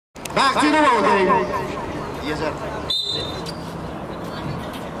Back to the ball game. Yes, sir.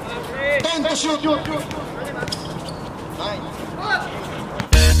 10 to shoot. 9.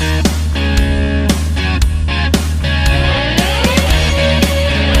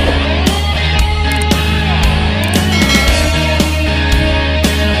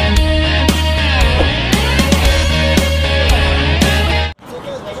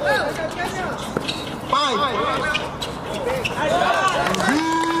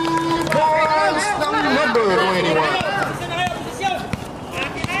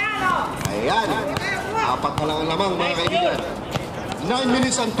 Apat na lang ang lamang mga kaibigan. 9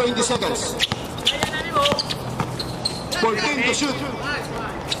 minutes and 20 seconds. 14 to shoot. 3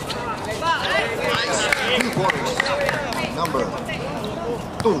 points. Number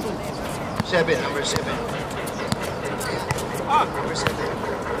 2. 7. Number 7. Number 7.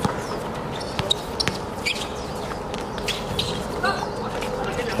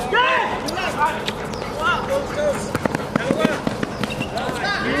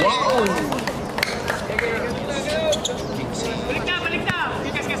 Wow! Balik na!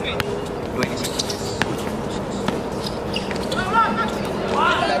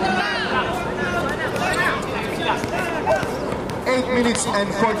 Gas. 8 minutes and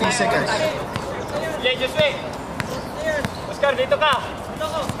 40 seconds. Yeah, just wait. Oscar, dito ka.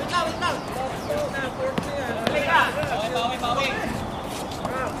 Wait lang. Balik ka.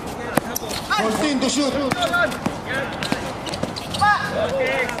 14 to shoot.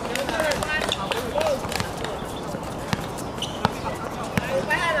 Okay.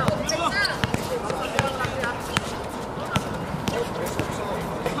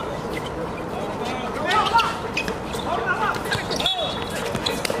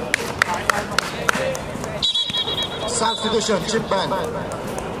 'Substitution, Chipbond.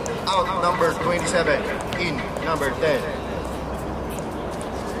 Out number 27. In number 10.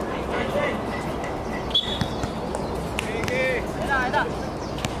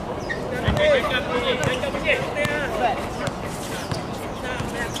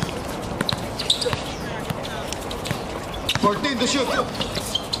 Fourteen to shoot.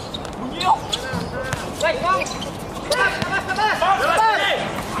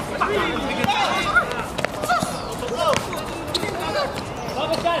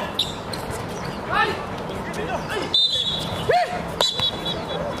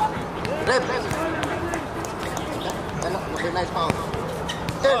 Nice foul.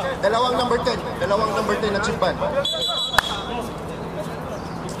 Dalawang number 10 na Chipbond.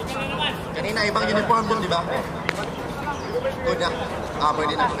 Kanina ibang uniform dun, di ba? Good na.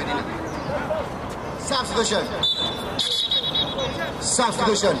 Pwede na.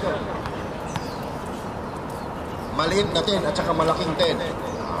 Substitution. Maliit na 10 at saka malaking 10.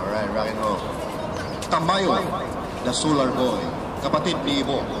 Alright, rock and roll. Tamayo, the Solar Boy. Kapatid ni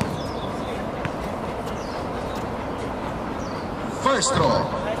Ibo. First throw.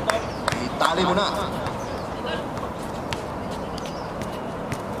 Itali mo na.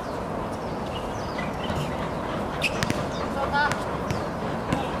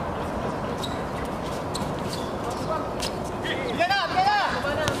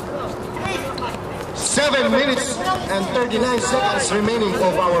 Seven minutes and 39 seconds remaining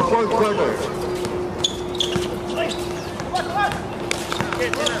of our fourth quarter.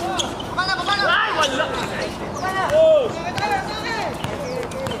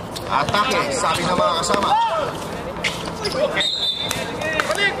 Atake, sabi ng mga kasama.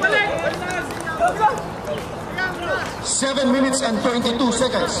 Balik! 7 minutes and 22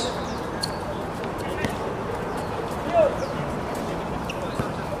 seconds.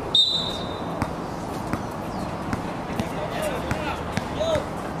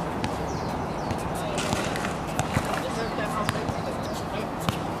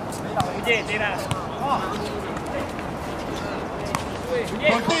 Tira.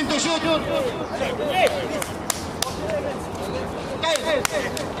 14 to shoot.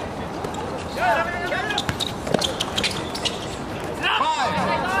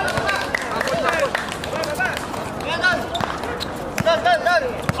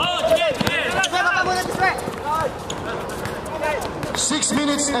 6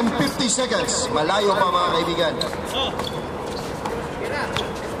 minutes and 50 seconds. Malayo pa mga kaibigan.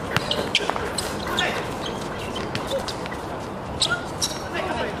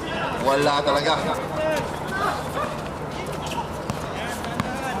 Wala talaga.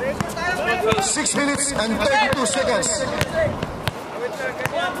 6 minutes and 32 seconds.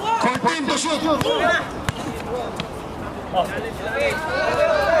 14 to shoot.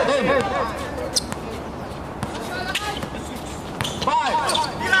 5.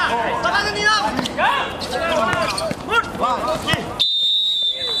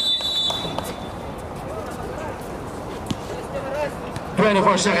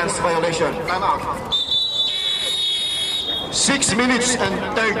 24 seconds violation. Time out. 6 minutes and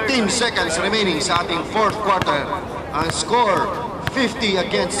 13 seconds remaining sa ating fourth quarter. Ang score, 50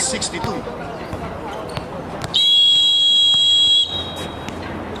 against 62.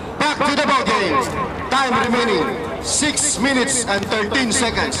 Back to the ball game. Time remaining, 6 minutes and 13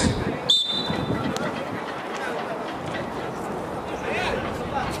 seconds.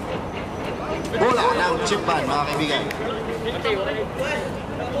 Bola ng Chipbond, mga kaibigan.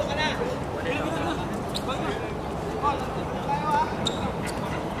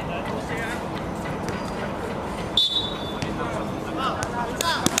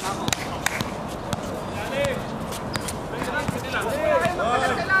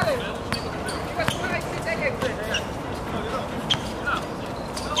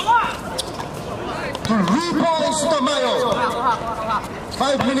 Points Tamayo.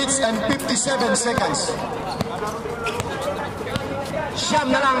 5 minutes and 57 seconds.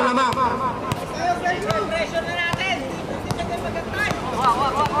 Siyam na lang naman.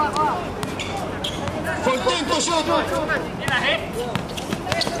 14 to shoot.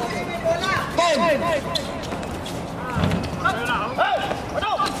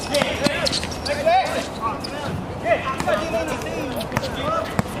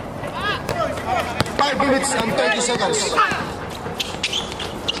 5 minutes and 30 seconds.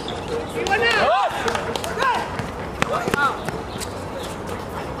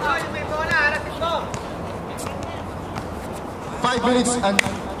 5 minutes and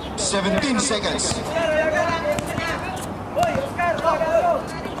 17 seconds.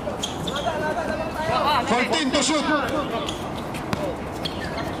 14 to shoot. 10.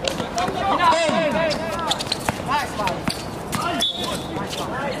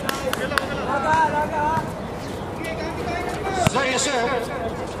 Sir, yes sir.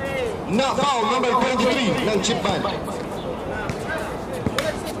 Na foul number 23 ng Chipbond.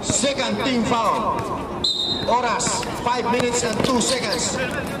 Second team foul. Oras, 5 minutes and 2 seconds.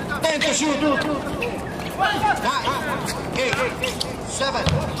 10 to shoot. 9, 8, 7,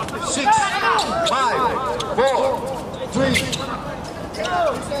 6, 5, 4, 3.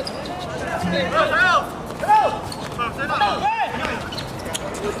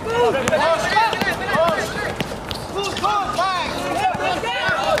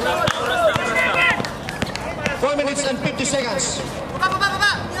 Four minutes and 50 seconds.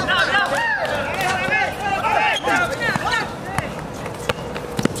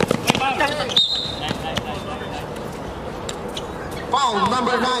 Foul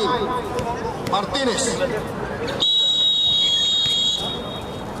number 9, Martinez.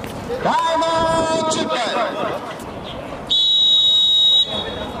 Diamond Chipbond.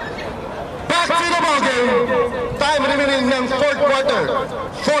 Back to the ball game. Time remaining ng fourth quarter.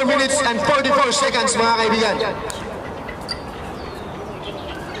 4 minutes and 44 seconds, mga kaibigan.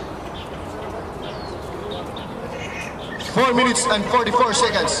 Four minutes and 44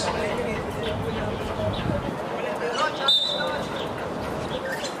 seconds.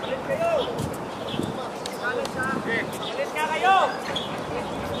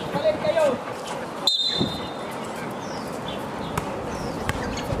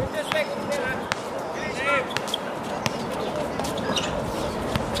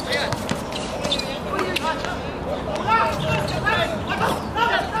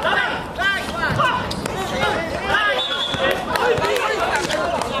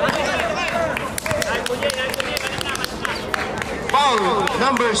 Foul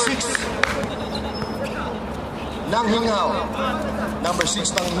number 6 ng Henghao. Number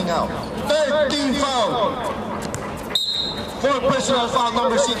 6 ng Henghao. 13 foul. 4 personal foul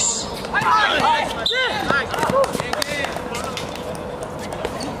number 6.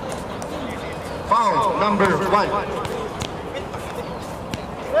 Foul number 1.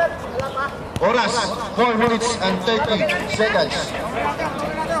 Oras, 4 minutes and 30 seconds.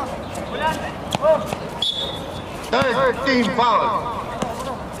 13 foul.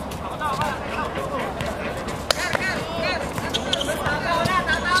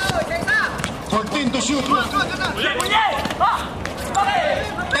 14 to shoot. 10.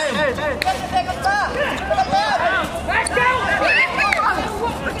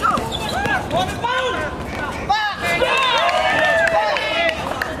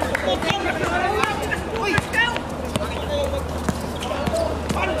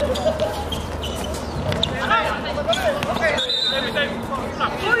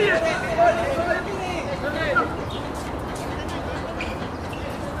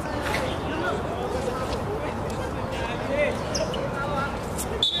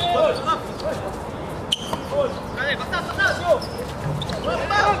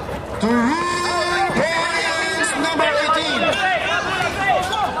 Number 18.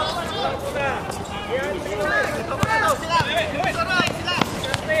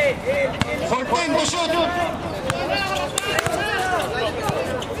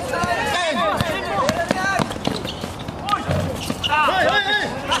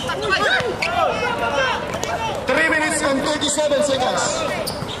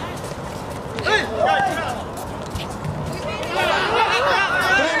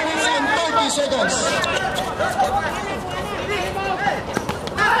 seconds.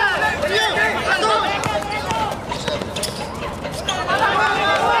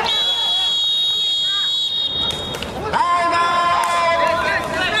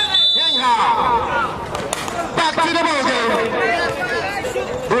 Back to the ball game.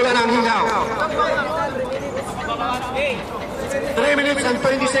 Bola ng Henghao. 3 minutes and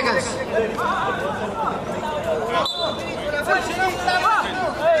 20 seconds.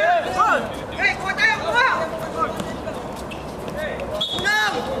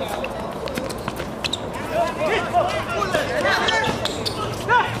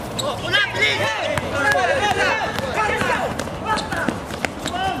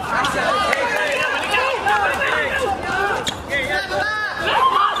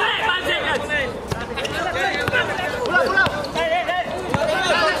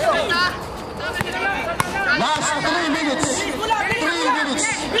 Last 3 minutes. 3 minutes.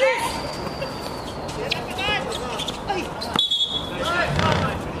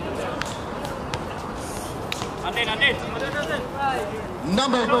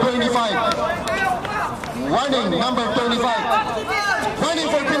 Number 25. Warning, number 25. Warning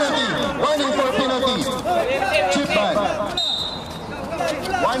for penalty. Warning for penalty. Chipbond.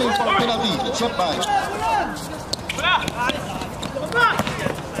 Warning for penalty. Chipbond.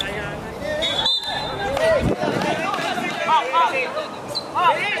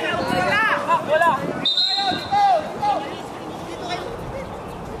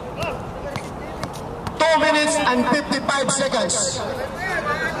 Minutes and 55 seconds.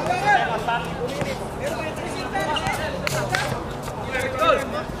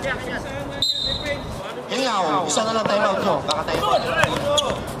 Henghao, isa na lang time out nyo. Baka time out.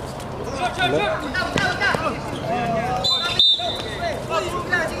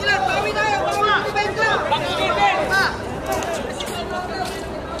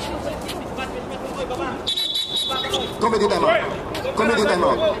 Comedy time out. Comedy time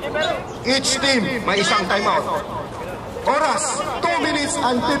out. Each team may isang time out. Oras, 2 minutes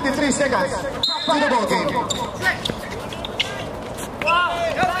and 53 seconds. To the ball game.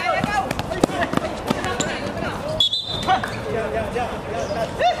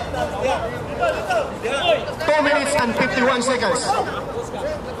 Two minutes and 51 seconds.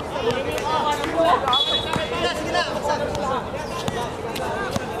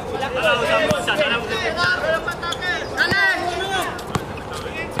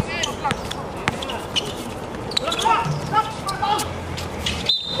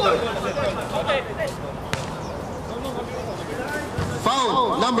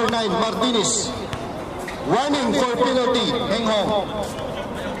 Foul, number 9, Martinez. Warning for penalty, Henghao.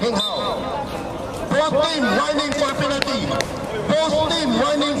 Both team warning for penalty. Both team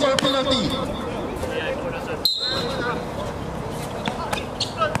warning for penalty.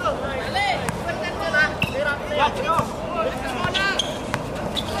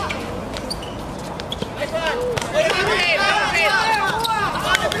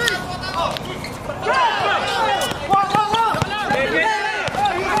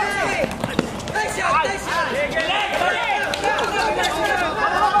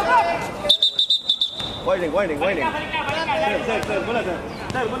 Warning.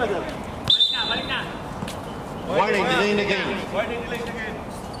 Warning, delay the game.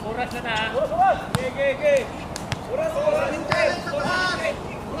 Oras na na.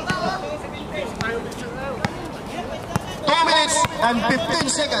 Two minutes and 15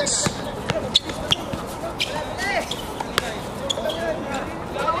 seconds.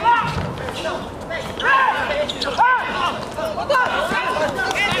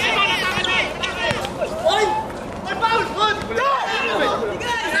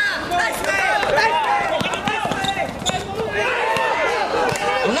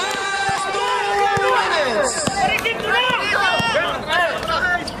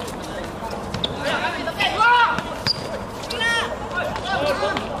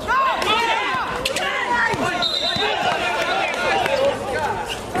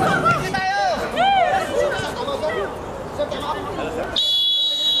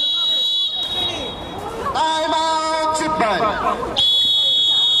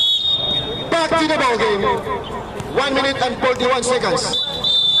 Back to the ball game. 1 minute and 41 seconds.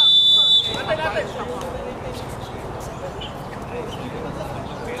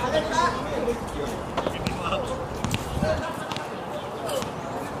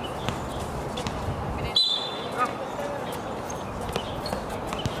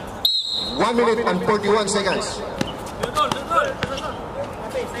 One minute and 41 seconds.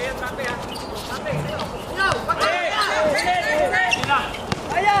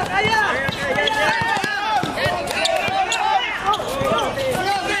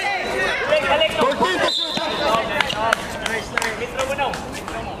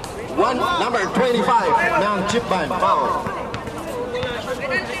 Number 25 ng Chipbond, foul.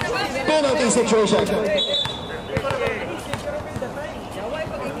 Penalty situation.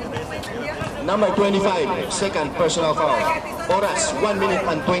 Number 25, second personal foul. Oras, 1 minute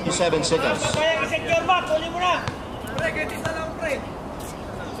and 27 seconds.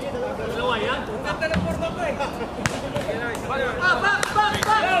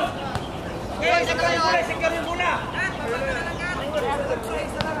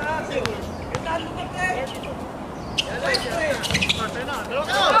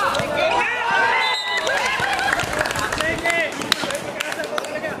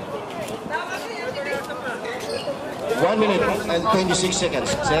 One minute and 26 seconds,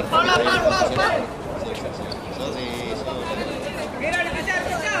 sir.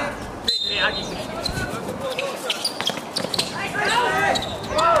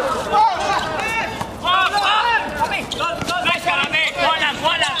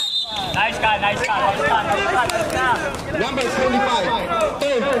 Number 25,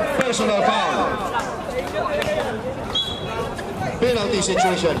 third personal foul. Penalty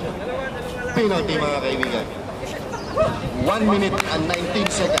situation. Penalty, mga kaibigan. 1 minute and 19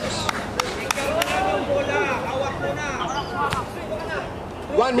 seconds.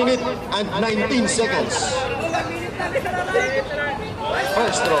 1 minute and 19 seconds.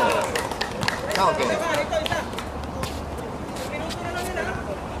 First throw. Counting.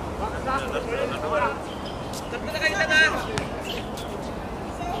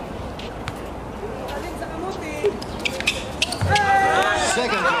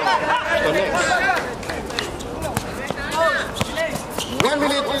 Second throw. Connects. 1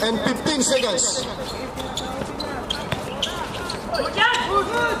 minute and 15 seconds.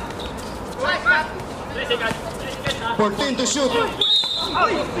 14 to shoot.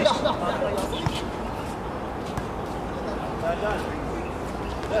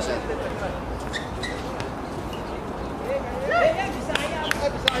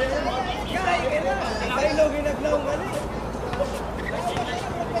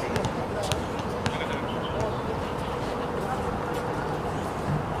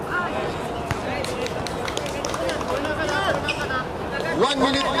 One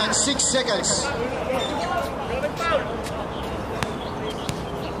minute and 6 seconds.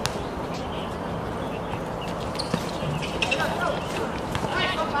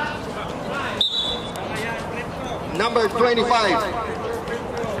 Number 25,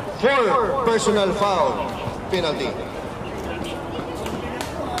 4 personal foul penalty.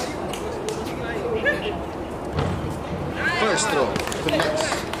 First throw, connects.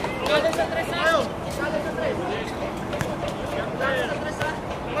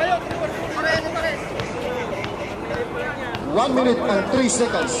 1 minute and 3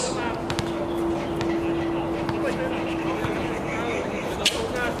 seconds.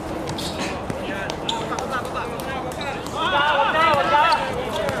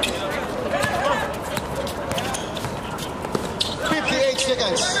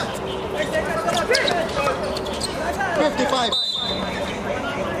 Seconds. 55.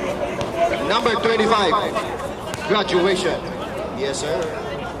 Number 25. Graduation. Yes, sir.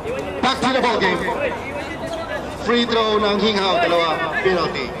 Back to the ball game. Free throw ng Henghao, dalawa.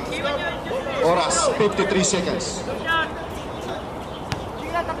 Penalty. Oras, 53 seconds.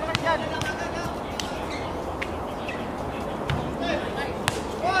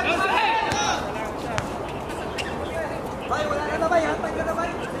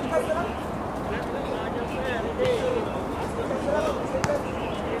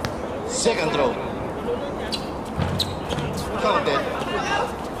 Second throw. Counted.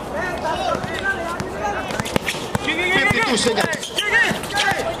 52 seconds.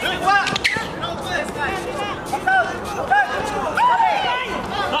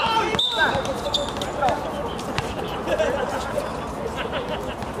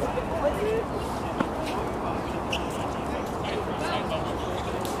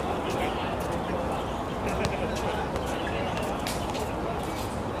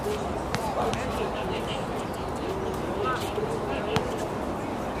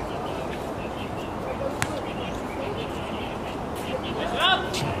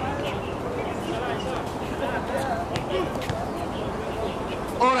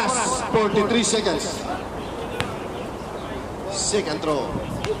 Oras, 43 seconds. Second throw.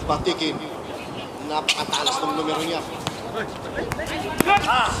 Patikin. Napakatalas ng numero niya.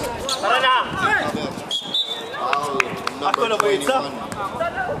 Tara na! Foul number 21.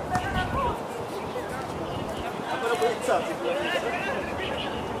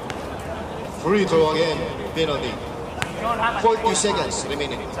 Free throw again. Penalty. 40 seconds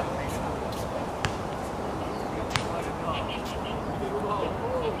remaining.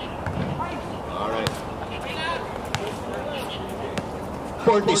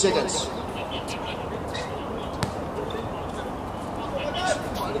 40 seconds.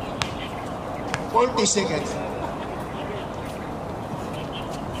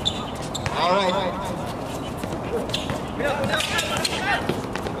 All right.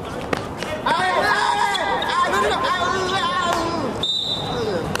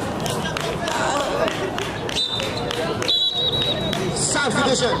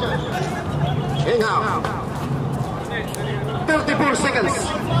 Substitution. Henghao. 34 seconds.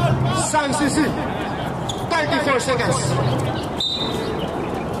 Substitution. 34 seconds.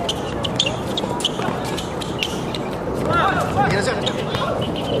 Yes, sir.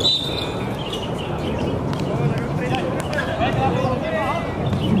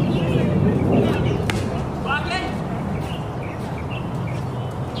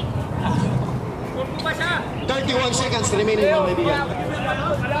 One seconds remaining on my bigyan.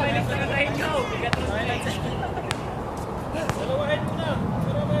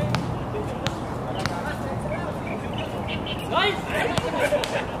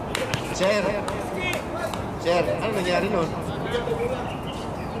 Sir, ano nangyari nun?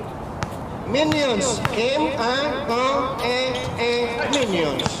 Minions.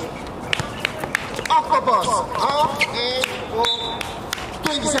 Minions. Octopus.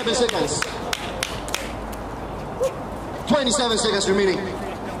 27 seconds. 27 seconds remaining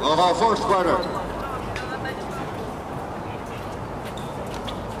of our fourth quarter.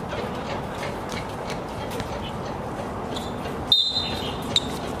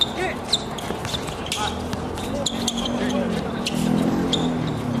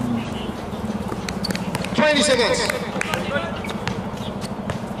 Seconds.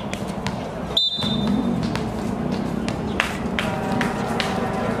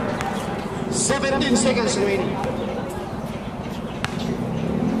 17 seconds remaining.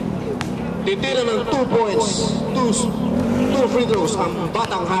 Titira ng 2 points, 2 free throws ang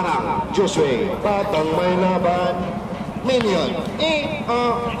Batang Harang, Joshua. Batang may laban, Minion.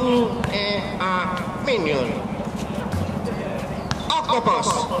 Minion.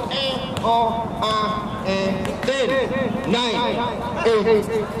 Octopus. 10, 9,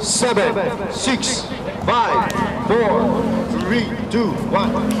 8, 7, 6, 5, 4, 3, 2,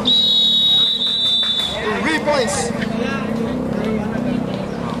 1. 3 points.